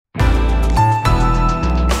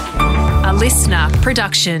listener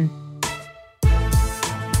production.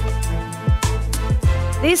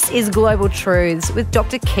 This is Global Truths with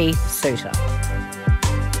Dr. Keith Suter.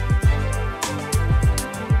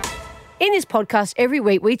 In this podcast, every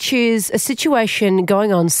week we choose a situation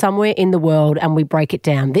going on somewhere in the world and we break it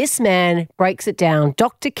down. This man breaks it down.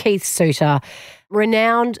 Dr. Keith Suter,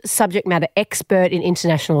 renowned subject matter expert in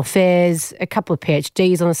international affairs, a couple of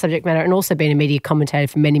PhDs on the subject matter, and also been a media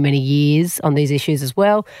commentator for many, many years on these issues as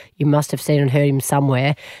well. You must have seen and heard him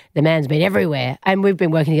somewhere. The man's been everywhere. And we've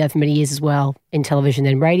been working together for many years as well in television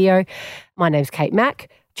and radio. My name's Kate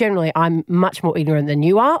Mack. Generally, I'm much more ignorant than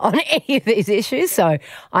you are on any of these issues, so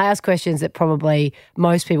I ask questions that probably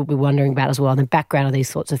most people will be wondering about as well, the background of these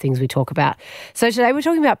sorts of things we talk about. So today we're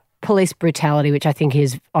talking about police brutality, which I think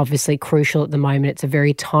is obviously crucial at the moment. It's a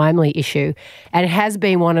very timely issue, and it has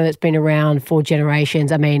been one that's been around for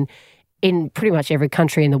generations. I mean, in pretty much every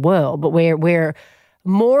country in the world, but we're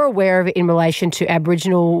more aware of it in relation to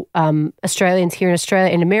Aboriginal Australians here in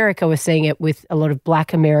Australia. In America, we're seeing it with a lot of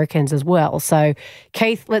Black Americans as well. So,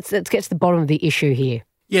 Keith, let's get to the bottom of the issue here.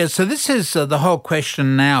 Yeah, so this is the whole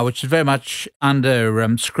question now, which is very much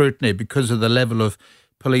under scrutiny because of the level of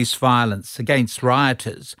police violence against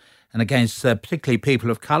rioters and against particularly people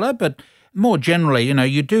of colour. But more generally,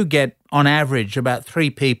 you do get, on average, about 3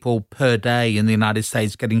 people per day in the United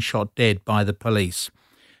States getting shot dead by the police.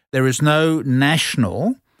 There is no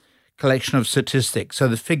national collection of statistics, so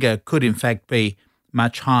the figure could in fact be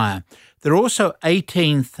much higher. There are also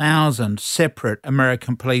 18,000 separate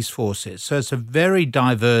American police forces, so it's a very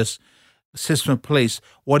diverse system of police.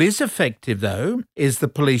 What is effective, though, is the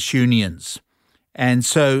police unions. And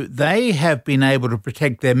so they have been able to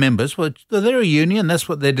protect their members. Well, they're a union, that's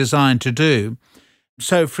what they're designed to do.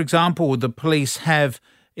 So, for example, the police have,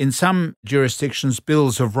 in some jurisdictions,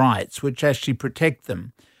 bills of rights, which actually protect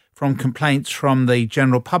them from complaints from the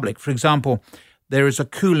general public. For example, there is a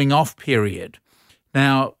cooling off period.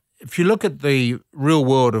 Now, if you look at the real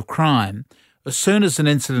world of crime, as soon as an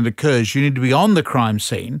incident occurs, you need to be on the crime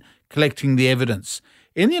scene collecting the evidence.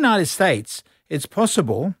 In the United States, it's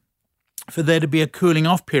possible for there to be a cooling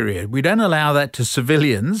off period. We don't allow that to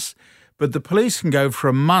civilians, but the police can go for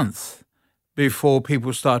a month before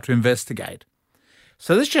people start to investigate.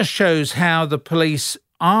 So this just shows how the police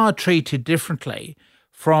are treated differently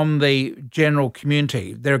from the general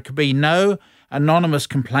community. There could be no anonymous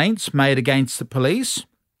complaints made against the police.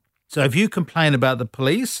 So if you complain about the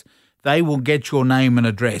police, they will get your name and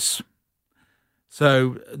address.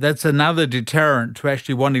 So that's another deterrent to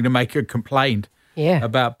actually wanting to make a complaint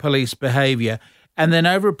about police behaviour. And then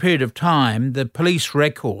over a period of time, the police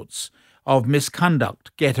records of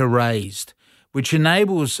misconduct get erased, which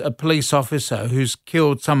enables a police officer who's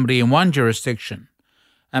killed somebody in one jurisdiction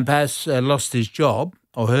and perhaps lost his job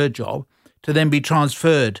or her job to then be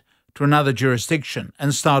transferred to another jurisdiction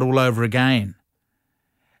and start all over again.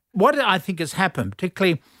 What I think has happened,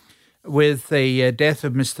 particularly with the death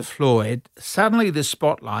of Mr. Floyd, suddenly the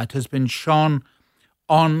spotlight has been shone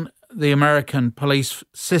on the American police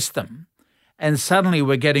system, and suddenly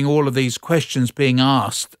we're getting all of these questions being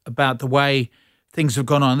asked about the way things have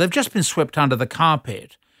gone on. They've just been swept under the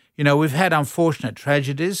carpet. We've had unfortunate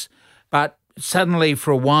tragedies, but suddenly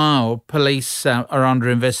for a while police are under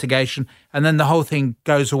investigation and then the whole thing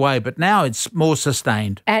goes away. But now it's more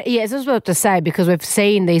sustained. Yes, I was about to say, because we've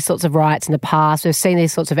seen these sorts of riots in the past. We've seen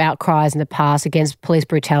these sorts of outcries in the past against police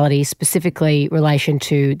brutality, specifically in relation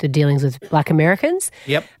to the dealings with Black Americans.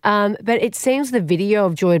 Yep. But it seems the video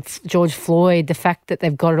of George Floyd, the fact that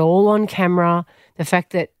they've got it all on camera, the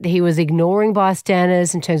fact that he was ignoring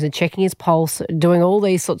bystanders in terms of checking his pulse, doing all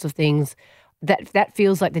these sorts of things, that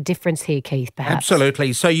feels like the difference here, Keith, perhaps.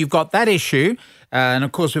 Absolutely. So you've got that issue, and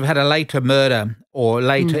of course we've had a later murder or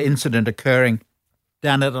later incident occurring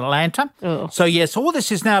down at Atlanta. Oh. So yes, all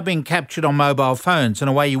this is now being captured on mobile phones in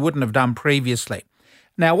a way you wouldn't have done previously.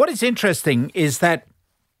 Now, what is interesting is that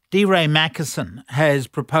DeRay Mackison has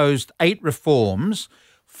proposed 8 reforms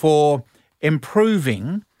for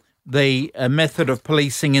improving the method of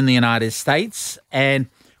policing in the United States,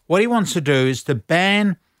 and what he wants to do is to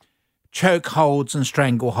ban chokeholds and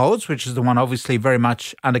strangleholds, which is the one obviously very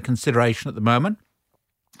much under consideration at the moment,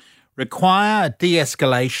 require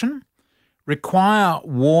de-escalation, require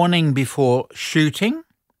warning before shooting.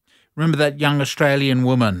 Remember that young Australian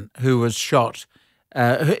woman who was shot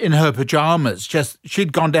in her pyjamas?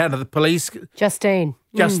 She'd gone down to the police. Justine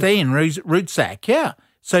Rootsack, yeah.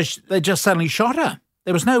 So they just suddenly shot her.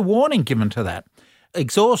 There was no warning given to that.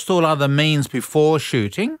 Exhaust all other means before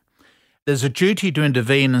shooting. There's a duty to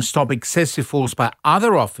intervene and stop excessive force by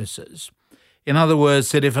other officers. In other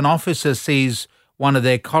words, that if an officer sees one of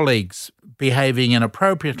their colleagues behaving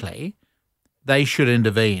inappropriately, they should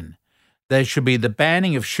intervene. There should be the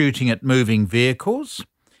banning of shooting at moving vehicles.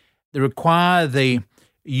 They require the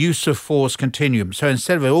use of force continuum. So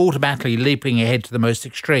instead of automatically leaping ahead to the most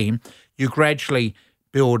extreme, you gradually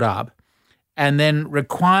build up, and then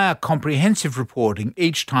require comprehensive reporting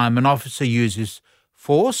each time an officer uses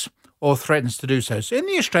force or threatens to do so. So in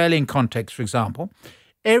the Australian context, for example,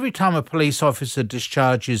 every time a police officer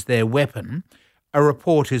discharges their weapon, a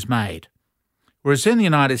report is made. Whereas in the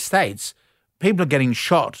United States, people are getting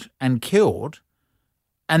shot and killed,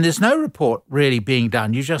 and there's no report really being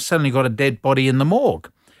done. You've just suddenly got a dead body in the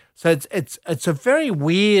morgue. So it's a very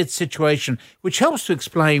weird situation, which helps to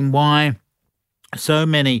explain why so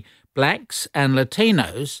many blacks and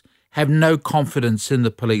Latinos have no confidence in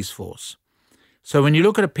the police force. So when you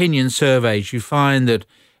look at opinion surveys, you find that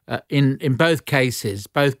in both cases,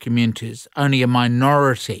 both communities, only a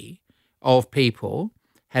minority of people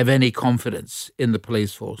have any confidence in the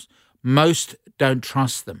police force. Most don't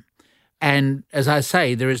trust them. And as I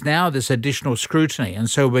say, there is now this additional scrutiny. And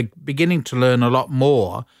so we're beginning to learn a lot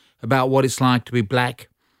more about what it's like to be black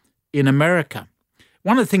in America.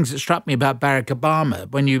 One of the things that struck me about Barack Obama,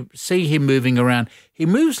 when you see him moving around, he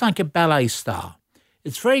moves like a ballet star.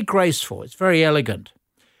 It's very graceful. It's very elegant.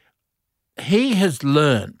 He has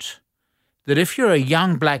learnt that if you're a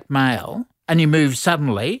young black male and you move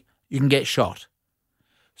suddenly, you can get shot.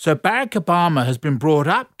 So Barack Obama has been brought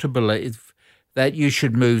up to believe that you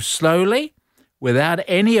should move slowly without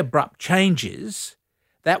any abrupt changes.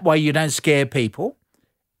 That way you don't scare people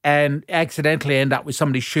and accidentally end up with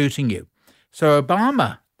somebody shooting you. So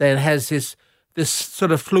Obama then has this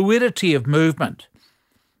sort of fluidity of movement,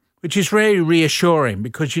 which is very reassuring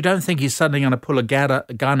because you don't think he's suddenly going to pull a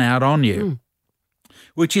gun out on you,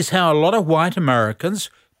 which is how a lot of white Americans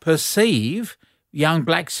perceive young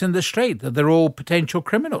blacks in the street, that they're all potential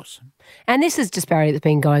criminals. And this is disparity that's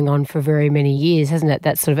been going on for very many years, hasn't it?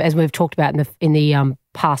 That sort of, as we've talked about in the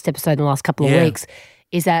past episode in the last couple of weeks,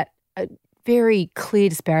 is that a very clear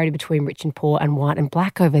disparity between rich and poor and white and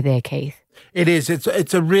black over there, Keith. It is.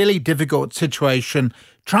 It's a really difficult situation.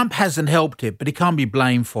 Trump hasn't helped it, but he can't be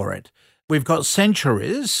blamed for it. We've got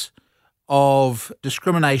centuries of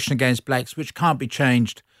discrimination against blacks which can't be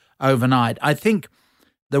changed overnight. I think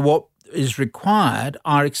that what is required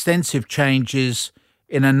are extensive changes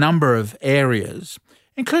in a number of areas,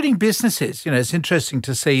 including businesses. You know, it's interesting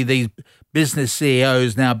to see these business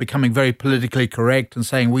CEOs now becoming very politically correct and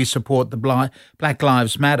saying we support the Black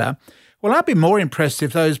Lives Matter. Well, I'd be more impressed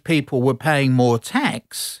if those people were paying more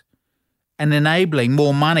tax and enabling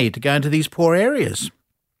more money to go into these poor areas.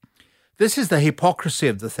 This is the hypocrisy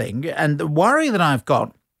of the thing. And the worry that I've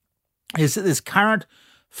got is that this current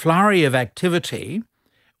flurry of activity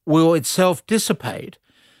will itself dissipate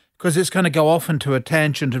because it's going to go off into a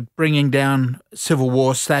tangent of bringing down Civil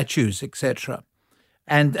War statues, etc.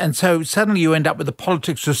 And so suddenly you end up with the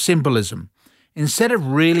politics of symbolism. Instead of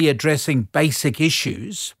really addressing basic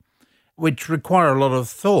issues, which require a lot of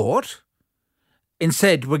thought,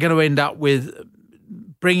 instead we're going to end up with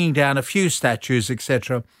bringing down a few statues,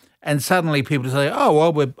 etc. And suddenly people say, oh,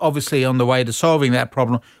 well, we're obviously on the way to solving that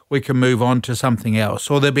problem. We can move on to something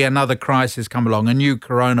else. Or there'll be another crisis come along, a new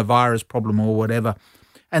coronavirus problem or whatever.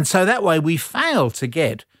 And so that way we fail to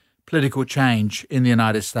get political change in the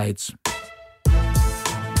United States.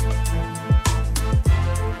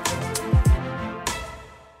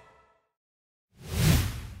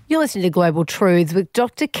 You're listening to Global Truths with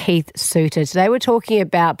Dr. Keith Suter. Today we're talking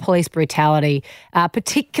about police brutality,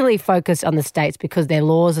 particularly focused on the States because their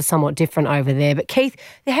laws are somewhat different over there. But Keith,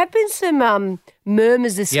 there have been some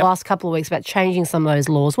murmurs this last couple of weeks about changing some of those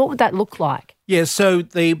laws. What would that look like? Yeah, so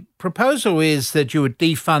the proposal is that you would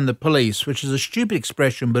defund the police, which is a stupid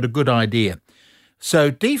expression but a good idea.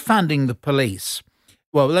 So defunding the police,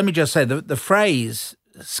 well, let me just say the phrase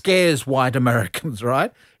scares white Americans,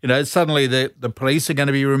 right? You know, suddenly the police are going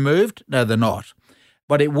to be removed. No, they're not.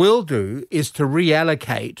 What it will do is to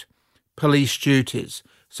reallocate police duties.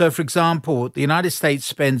 So, for example, the United States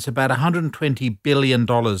spends about $120 billion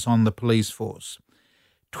on the police force.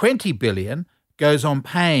 $20 billion goes on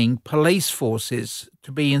paying police forces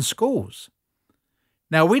to be in schools.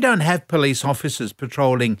 Now, we don't have police officers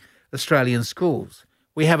patrolling Australian schools.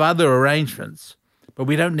 We have other arrangements, but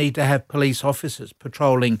we don't need to have police officers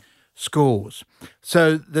patrolling schools.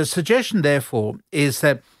 So the suggestion, therefore, is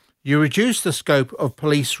that you reduce the scope of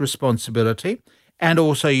police responsibility and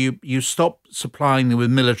also you stop supplying them with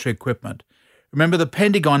military equipment. Remember, the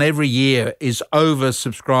Pentagon every year is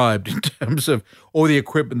oversubscribed in terms of all the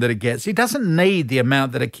equipment that it gets. It doesn't need the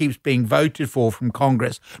amount that it keeps being voted for from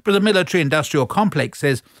Congress. But the military-industrial complex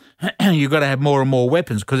says you've got to have more and more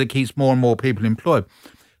weapons because it keeps more and more people employed.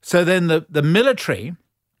 So then the military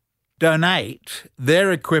donate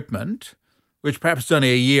their equipment, which perhaps is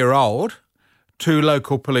only a year old, to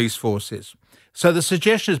local police forces. So the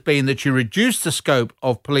suggestion has been that you reduce the scope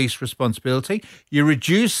of police responsibility, you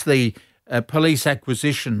reduce the police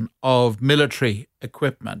acquisition of military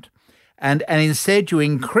equipment, and instead you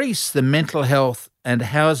increase the mental health and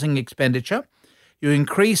housing expenditure, you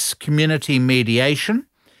increase community mediation,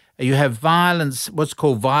 you have violence, what's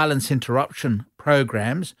called violence interruption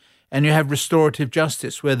programs, and you have restorative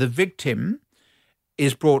justice where the victim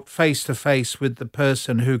is brought face to face with the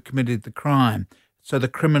person who committed the crime, so the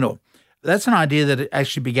criminal. That's an idea that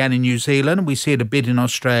actually began in New Zealand, and we see it a bit in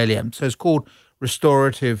Australia. So it's called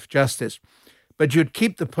restorative justice. But you'd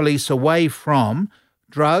keep the police away from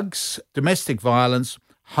drugs, domestic violence,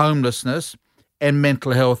 homelessness, and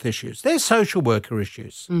mental health issues. They're social worker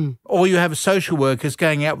issues. Or you have social workers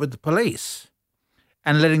going out with the police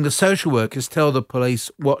and letting the social workers tell the police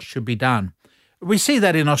what should be done. We see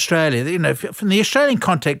that in Australia. You know, from the Australian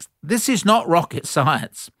context, this is not rocket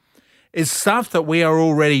science. It's stuff that we are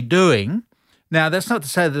already doing. Now, that's not to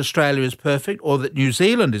say that Australia is perfect or that New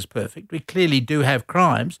Zealand is perfect. We clearly do have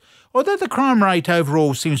crimes, although the crime rate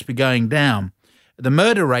overall seems to be going down. The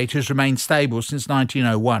murder rate has remained stable since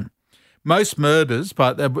 1901. Most murders,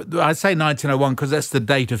 but I say 1901 because that's the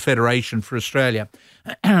date of federation for Australia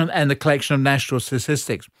and the collection of national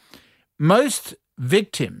statistics. Most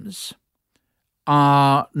victims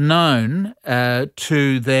are known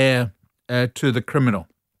to the criminal.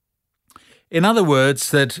 In other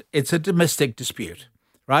words, that it's a domestic dispute,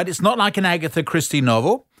 right? It's not like an Agatha Christie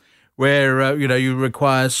novel where, you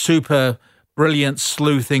require super brilliant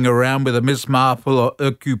sleuthing around with a Miss Marple or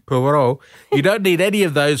Hercule Poirot. You don't need any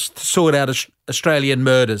of those to sort out Australian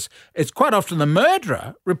murders. It's quite often the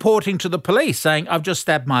murderer reporting to the police saying, I've just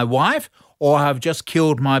stabbed my wife or I've just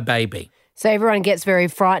killed my baby. So everyone gets very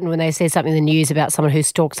frightened when they see something in the news about someone who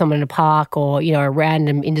stalked someone in a park or, a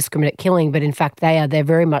random indiscriminate killing, but in fact they're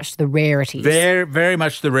very much the rarities. Very, very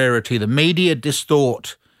much the rarity. The media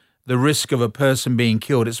distort the risk of a person being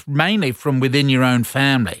killed. It's mainly from within your own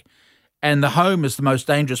family. And the home is the most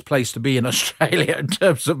dangerous place to be in Australia in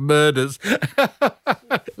terms of murders.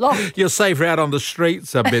 You're safer out on the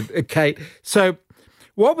streets a bit, Kate. So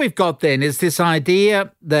what we've got then is this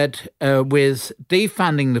idea that with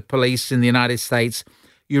defunding the police in the United States,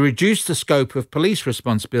 you reduce the scope of police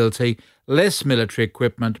responsibility, less military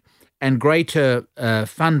equipment, and greater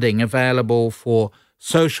funding available for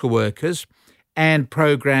social workers and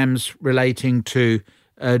programs relating to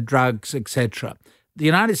drugs, etc. The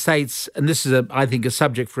United States, and this is, I think, a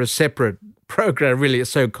subject for a separate program, really, it's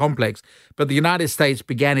so complex, but the United States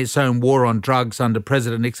began its own war on drugs under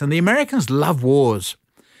President Nixon. The Americans love wars,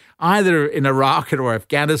 either in Iraq or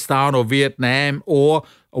Afghanistan or Vietnam, or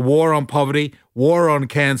a war on poverty, war on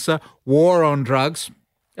cancer, war on drugs.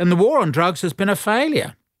 And the war on drugs has been a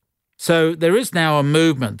failure. So there is now a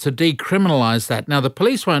movement to decriminalise that. Now, the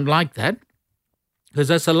police won't like that because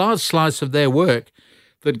that's a large slice of their work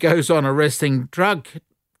that goes on arresting drug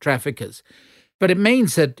traffickers. But it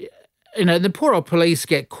means that, the poor old police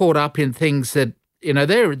get caught up in things that,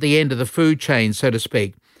 they're at the end of the food chain, so to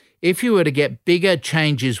speak. If you were to get bigger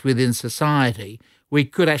changes within society, we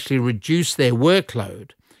could actually reduce their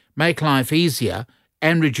workload, make life easier,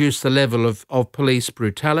 and reduce the level of police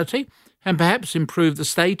brutality, and perhaps improve the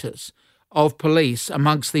status of police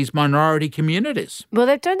amongst these minority communities. Well,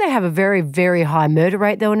 don't they have a very, very high murder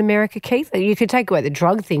rate, though, in America, Keith? You could take away the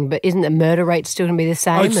drug thing, but isn't the murder rate still going to be the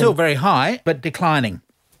same? Oh, it's still very high, but declining.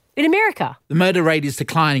 In America? The murder rate is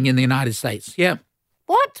declining in the United States, yeah.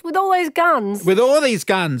 What? With all those guns? With all these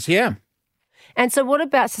guns, yeah. And so what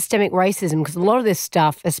about systemic racism? Because a lot of this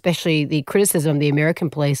stuff, especially the criticism of the American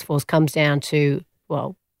police force, comes down to,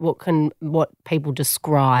 well, what people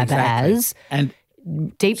describe as and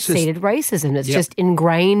deep-seated racism. It's just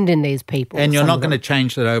ingrained in these people. And you're not going to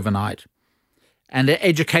change that overnight. And the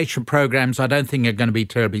education programs, I don't think, are going to be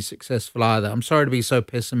terribly successful either. I'm sorry to be so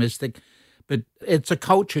pessimistic, but it's a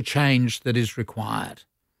culture change that is required.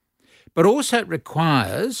 But also it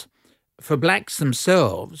requires for blacks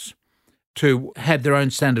themselves to have their own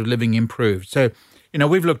standard of living improved. So,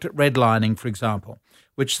 we've looked at redlining, for example,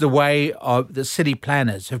 which is the way of the city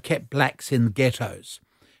planners have kept blacks in ghettos.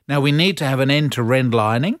 Now, we need to have an end to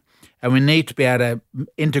redlining, and we need to be able to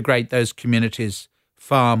integrate those communities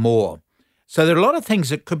far more. So there are a lot of things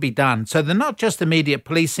that could be done. So they're not just immediate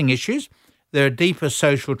policing issues. There are deeper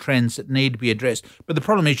social trends that need to be addressed. But the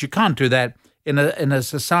problem is you can't do that in a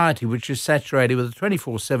society which is saturated with a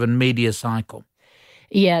 24/7 media cycle.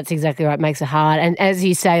 Yeah, that's exactly right. It makes it hard. And as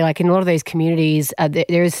you say, like in a lot of these communities,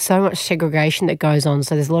 there is so much segregation that goes on.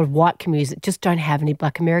 So there's a lot of white communities that just don't have any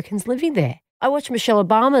Black Americans living there. I watched Michelle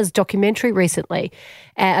Obama's documentary recently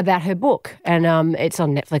about her book, and it's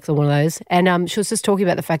on Netflix or one of those. And she was just talking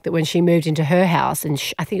about the fact that when she moved into her house, and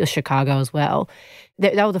I think it was Chicago as well,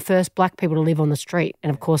 they were the first Black people to live on the street.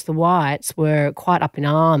 And, of course, the whites were quite up in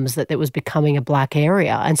arms that it was becoming a Black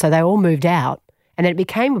area. And so they all moved out, and then it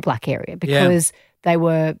became a Black area because they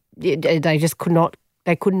just could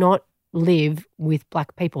not live with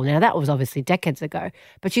Black people. Now, that was obviously decades ago,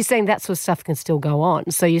 but she's saying that sort of stuff can still go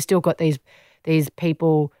on. So you still got these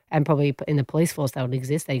people, and probably in the police force they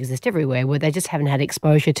exist everywhere, where they just haven't had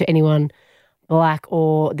exposure to anyone Black,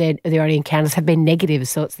 or their only encounters have been negative.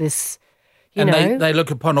 So it's this, they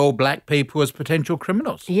look upon all Black people as potential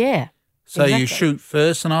criminals. Yeah. So exactly. You shoot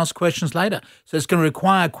first and ask questions later. So it's going to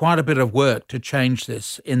require quite a bit of work to change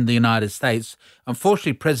this in the United States.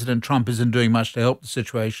 Unfortunately, President Trump isn't doing much to help the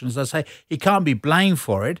situation. As I say, he can't be blamed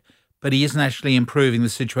for it, but he isn't actually improving the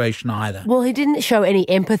situation either. Well, he didn't show any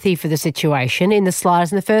empathy for the situation in the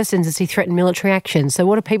slightest. In the first instance, he threatened military action. So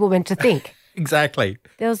what are people meant to think? Exactly.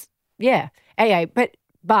 Anyway,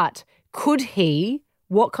 but could he...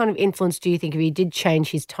 What kind of influence do you think, if he did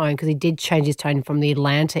change his tone, because he did change his tone from the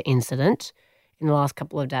Atlanta incident in the last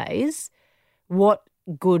couple of days, what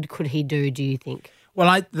good could he do you think?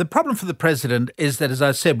 Well, the problem for the president is that, as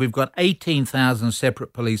I said, we've got 18,000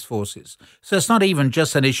 separate police forces. So it's not even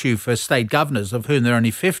just an issue for state governors, of whom there are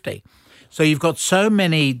only 50. So you've got so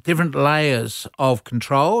many different layers of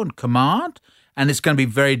control and command, and it's going to be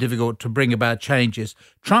very difficult to bring about changes.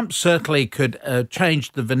 Trump certainly could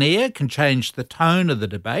change the veneer, can change the tone of the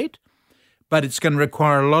debate, but it's going to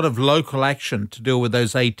require a lot of local action to deal with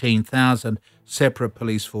those 18,000 separate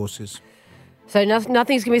police forces. So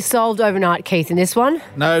nothing's going to be solved overnight, Keith, in this one?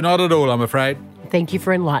 No, not at all, I'm afraid. Thank you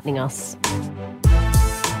for enlightening us.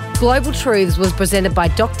 Global Truths was presented by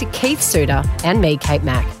Dr. Keith Suter and me, Kate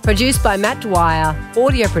Mack. Produced by Matt Dwyer.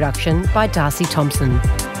 Audio production by Darcy Thompson.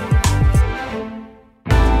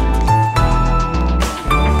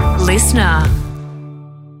 Listener.